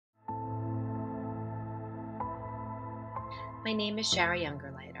My name is Shara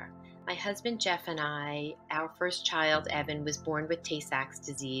Youngerleiter. My husband Jeff and I, our first child, Evan, was born with Tay-Sachs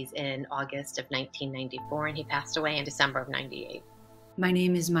disease in August of 1994, and he passed away in December of 98. My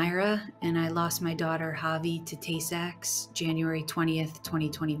name is Myra, and I lost my daughter Javi to Tay-Sachs January 20th,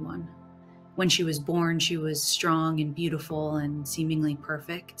 2021. When she was born, she was strong and beautiful and seemingly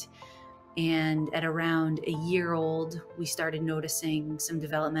perfect. And at around a year old, we started noticing some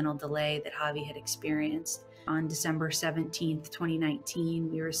developmental delay that Javi had experienced. On December 17th,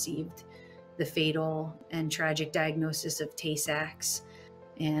 2019, we received the fatal and tragic diagnosis of Tay-Sachs.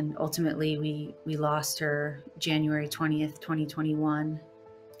 And ultimately, we lost her January 20th, 2021.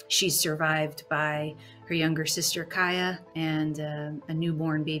 She's survived by her younger sister, Kaya, and a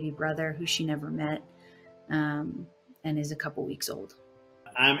newborn baby brother who she never met and is a couple weeks old.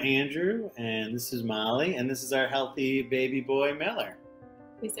 I'm Andrew, and this is Molly, and this is our healthy baby boy, Miller.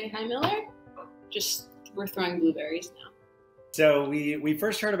 We say hi, Miller? We're throwing blueberries now. So we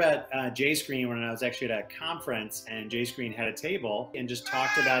first heard about J-Screen when I was actually at a conference, and J-Screen had a table and just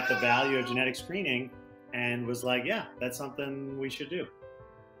talked about the value of genetic screening and was like, yeah, that's something we should do.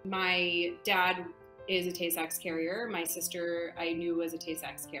 My dad is a Tay-Sachs carrier. My sister I knew was a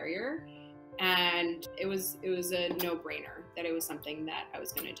Tay-Sachs carrier. And it was a no-brainer that it was something that I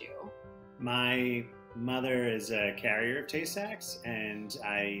was going to do. My mother is a carrier of Tay-Sachs, and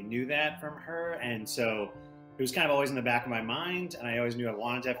I knew that from her. And so it was kind of always in the back of my mind, and I always knew I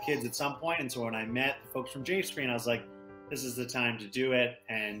wanted to have kids at some point. And so when I met the folks from J-Screen, I was like, this is the time to do it.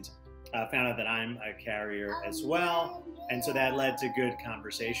 And found out that I'm a carrier as well. And so that led to good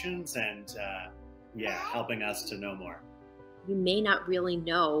conversations and helping us to know more. You may not really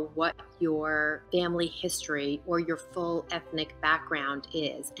know what your family history or your full ethnic background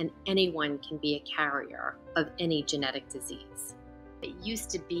is, and anyone can be a carrier of any genetic disease. It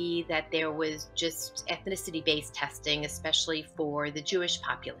used to be that there was just ethnicity-based testing, especially for the Jewish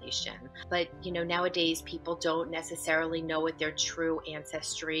population. But, nowadays people don't necessarily know what their true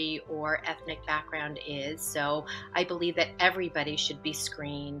ancestry or ethnic background is. So I believe that everybody should be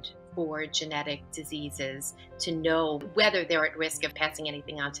screened for genetic diseases to know whether they're at risk of passing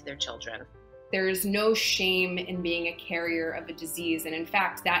anything on to their children. There is no shame in being a carrier of a disease. And in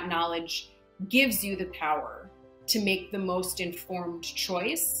fact, that knowledge gives you the power to make the most informed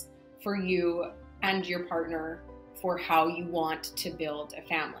choice for you and your partner for how you want to build a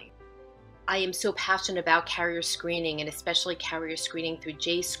family. I am so passionate about carrier screening, and especially carrier screening through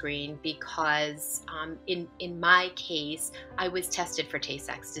J-Screen, because in my case, I was tested for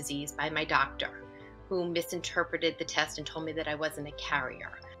Tay-Sachs disease by my doctor, who misinterpreted the test and told me that I wasn't a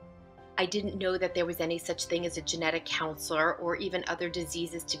carrier. I didn't know that there was any such thing as a genetic counselor or even other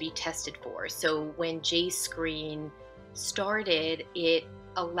diseases to be tested for. So when J-Screen started, it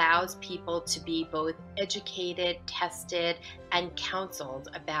allows people to be both educated, tested, and counseled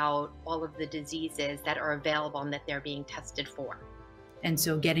about all of the diseases that are available and that they're being tested for. And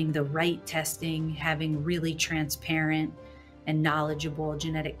so getting the right testing, having really transparent and knowledgeable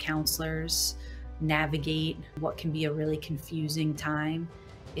genetic counselors navigate what can be a really confusing time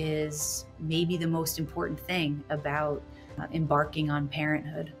is maybe the most important thing about embarking on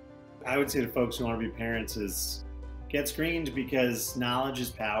parenthood. I would say to folks who want to be parents is get screened, because knowledge is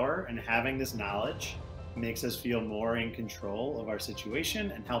power, and having this knowledge makes us feel more in control of our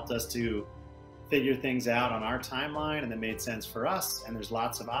situation and helped us to figure things out on our timeline and that made sense for us. And there's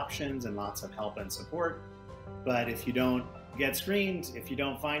lots of options and lots of help and support. But if you don't get screened, if you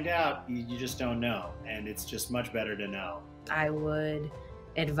don't find out, you just don't know. And it's just much better to know. I would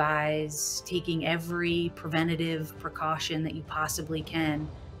advise taking every preventative precaution that you possibly can,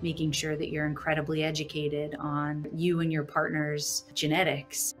 making sure that you're incredibly educated on you and your partner's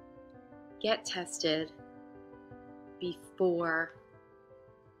genetics. Get tested before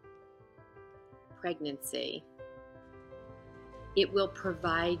pregnancy. It will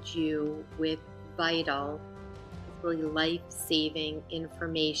provide you with vital, really life-saving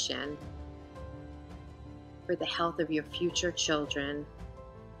information for the health of your future children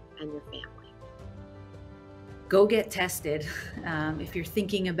and your family. Go get tested. If you're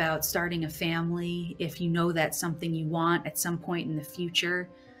thinking about starting a family, if you know that's something you want at some point in the future,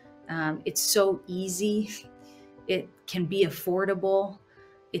 it's so easy. It can be affordable.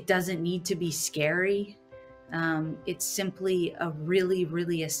 It doesn't need to be scary. It's simply a really,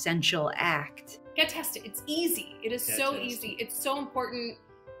 really essential act. Get tested. It's easy. It is so easy. It's so important.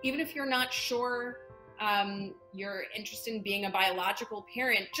 Even if you're not sure you're interested in being a biological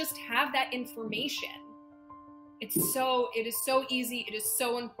parent, just have that information. It is so easy. It is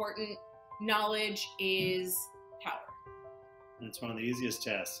so important. Knowledge is power. And it's one of the easiest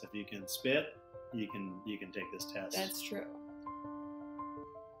tests. If you can spit, you can take this test. That's true.